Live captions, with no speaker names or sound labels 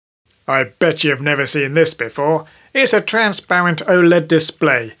I bet you've never seen this before. It's a transparent OLED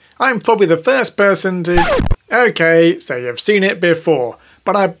display. I'm probably the first person to... Okay, so you've seen it before,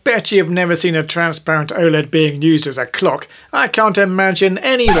 but I bet you've never seen a transparent OLED being used as a clock. I can't imagine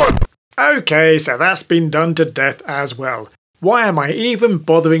anyone. Okay, so that's been done to death as well. Why am I even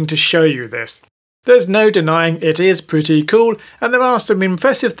bothering to show you this? There's no denying it is pretty cool, and there are some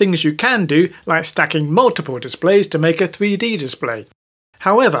impressive things you can do, like stacking multiple displays to make a 3D display.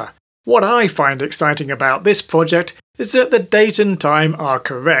 However, what I find exciting about this project is that the date and time are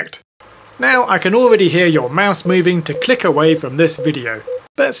correct. Now I can already hear your mouse moving to click away from this video,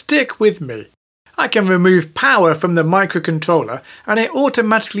 but stick with me. I can remove power from the microcontroller and it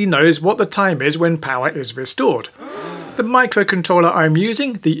automatically knows what the time is when power is restored. The microcontroller I'm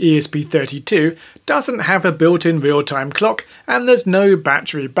using, the ESP32, doesn't have a built-in real-time clock and there's no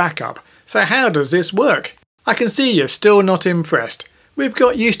battery backup. So how does this work? I can see you're still not impressed. We've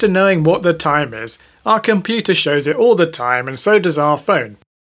got used to knowing what the time is. Our computer shows it all the time and so does our phone.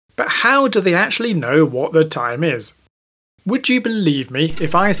 But how do they actually know what the time is? Would you believe me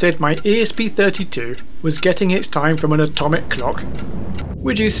if I said my ESP32 was getting its time from an atomic clock?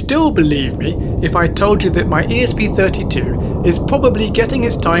 Would you still believe me if I told you that my ESP32 is probably getting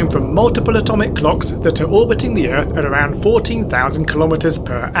its time from multiple atomic clocks that are orbiting the Earth at around 14,000 kilometers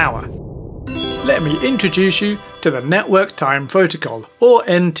per hour? Let me introduce you to the Network Time Protocol, or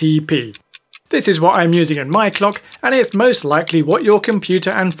NTP. This is what I'm using in my clock, and it's most likely what your computer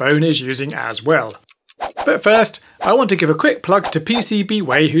and phone is using as well. But first, I want to give a quick plug to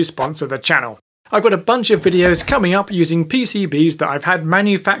PCBWay who sponsor the channel. I've got a bunch of videos coming up using PCBs that I've had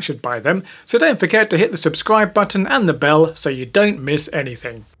manufactured by them, so don't forget to hit the subscribe button and the bell so you don't miss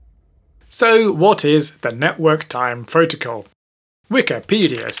anything. So what is the Network Time Protocol?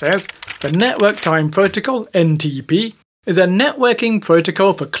 Wikipedia says, the Network Time Protocol, NTP, is a networking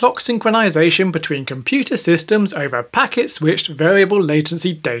protocol for clock synchronization between computer systems over packet-switched variable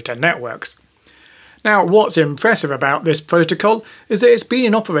latency data networks. Now, what's impressive about this protocol is that it's been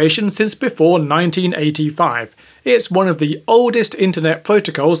in operation since before 1985. It's one of the oldest internet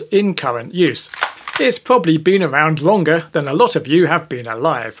protocols in current use. It's probably been around longer than a lot of you have been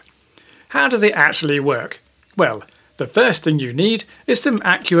alive. How does it actually work? Well, the first thing you need is some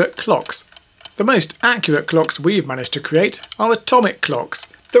accurate clocks. The most accurate clocks we've managed to create are atomic clocks.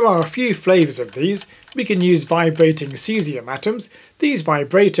 There are a few flavours of these. We can use vibrating cesium atoms. These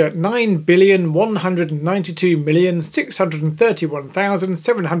vibrate at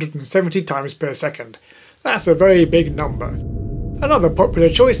 9,192,631,770 times per second. That's a very big number. Another popular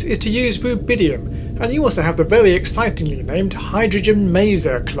choice is to use rubidium, and you also have the very excitingly named hydrogen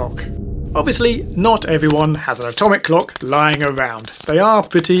maser clock. Obviously, not everyone has an atomic clock lying around. They are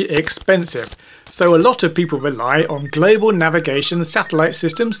pretty expensive, so a lot of people rely on global navigation satellite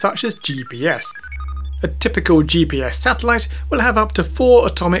systems such as GPS. A typical GPS satellite will have up to 4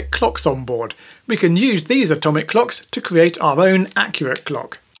 atomic clocks on board. We can use these atomic clocks to create our own accurate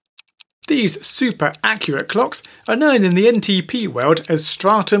clock. These super accurate clocks are known in the NTP world as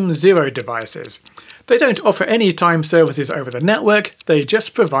stratum 0 devices. They don't offer any time services over the network, they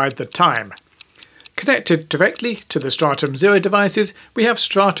just provide the time. Connected directly to the stratum 0 devices, we have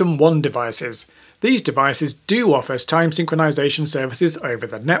stratum 1 devices. These devices do offer time synchronization services over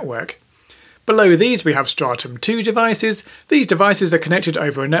the network. Below these we have stratum 2 devices. These devices are connected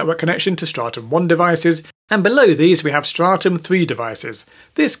over a network connection to stratum 1 devices, and below these we have stratum 3 devices.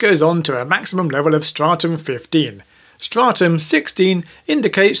 This goes on to a maximum level of stratum 15. Stratum 16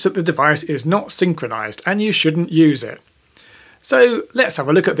 indicates that the device is not synchronized and you shouldn't use it. So let's have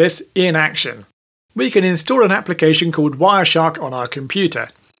a look at this in action. We can install an application called Wireshark on our computer.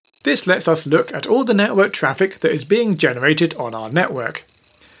 This lets us look at all the network traffic that is being generated on our network.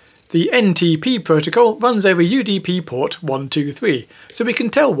 The NTP protocol runs over UDP port 123, so we can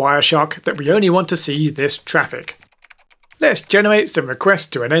tell Wireshark that we only want to see this traffic. Let's generate some requests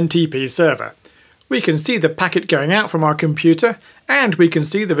to an NTP server. We can see the packet going out from our computer, and we can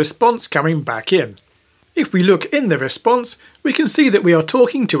see the response coming back in. If we look in the response, we can see that we are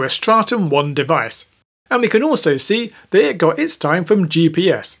talking to a stratum 1 device. And we can also see that it got its time from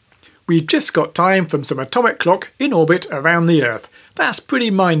GPS. We've just got time from some atomic clock in orbit around the Earth. That's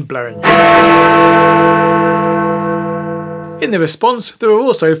pretty mind-blowing. In the response, there are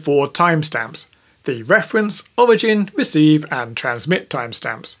also 4 timestamps: the reference, origin, receive, and transmit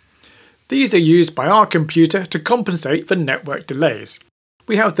timestamps. These are used by our computer to compensate for network delays.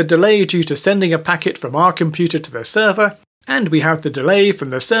 We have the delay due to sending a packet from our computer to the server, and we have the delay from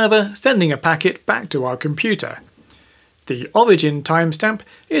the server sending a packet back to our computer. The origin timestamp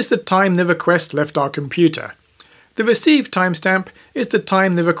is the time the request left our computer. The receive timestamp is the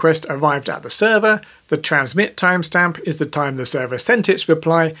time the request arrived at the server, the transmit timestamp is the time the server sent its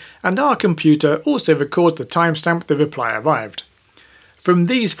reply, and our computer also records the timestamp the reply arrived. From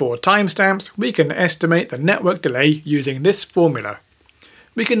these 4 timestamps, we can estimate the network delay using this formula.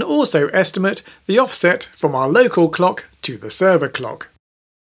 We can also estimate the offset from our local clock to the server clock.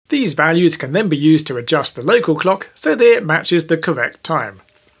 These values can then be used to adjust the local clock so that it matches the correct time.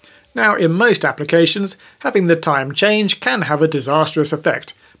 Now, in most applications, having the time change can have a disastrous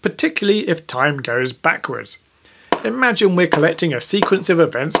effect, particularly if time goes backwards. Imagine we're collecting a sequence of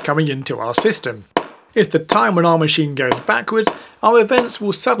events coming into our system. If the time on our machine goes backwards, our events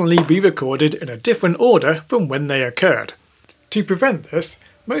will suddenly be recorded in a different order from when they occurred. To prevent this,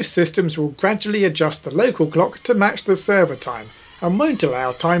 most systems will gradually adjust the local clock to match the server time and won't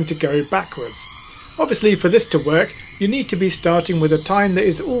allow time to go backwards. Obviously, for this to work, you need to be starting with a time that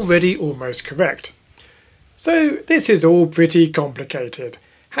is already almost correct. So this is all pretty complicated.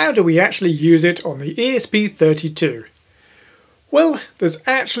 How do we actually use it on the ESP32? Well, there's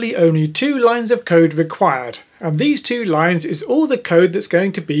actually only 2 lines of code required, and these 2 lines is all the code that's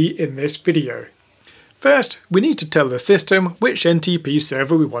going to be in this video. First, we need to tell the system which NTP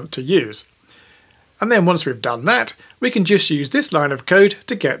server we want to use. And then once we've done that, we can just use this line of code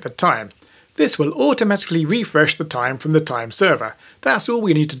to get the time. This will automatically refresh the time from the time server. That's all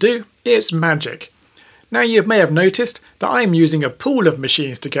we need to do, it's magic. Now you may have noticed that I'm using a pool of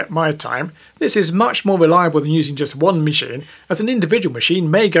machines to get my time. This is much more reliable than using just one machine, as an individual machine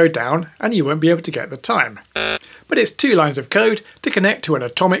may go down and you won't be able to get the time. But it's 2 lines of code to connect to an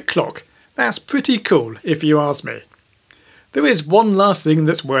atomic clock. That's pretty cool if you ask me. There is one last thing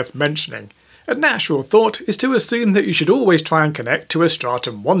that's worth mentioning. A natural thought is to assume that you should always try and connect to a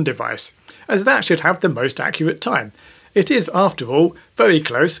Stratum 1 device, as that should have the most accurate time. It is, after all, very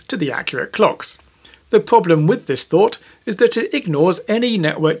close to the accurate clocks. The problem with this thought is that it ignores any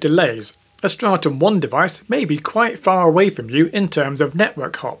network delays. A Stratum 1 device may be quite far away from you in terms of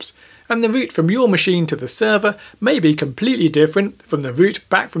network hops, and the route from your machine to the server may be completely different from the route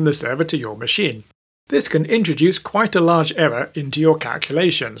back from the server to your machine. This can introduce quite a large error into your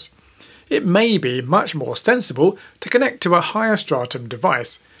calculations. It may be much more sensible to connect to a higher Stratum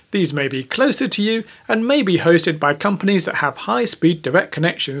device. These may be closer to you and may be hosted by companies that have high-speed direct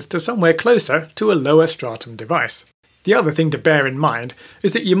connections to somewhere closer to a lower Stratum device. The other thing to bear in mind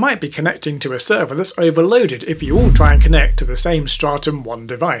is that you might be connecting to a server that's overloaded if you all try and connect to the same Stratum 1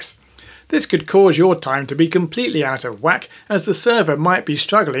 device. This could cause your time to be completely out of whack, as the server might be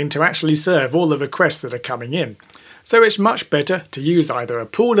struggling to actually serve all the requests that are coming in. So it's much better to use either a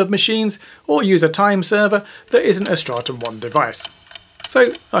pool of machines or use a time server that isn't a Stratum 1 device.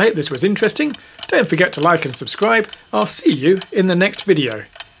 So I hope this was interesting. Don't forget to like and subscribe. I'll see you in the next video.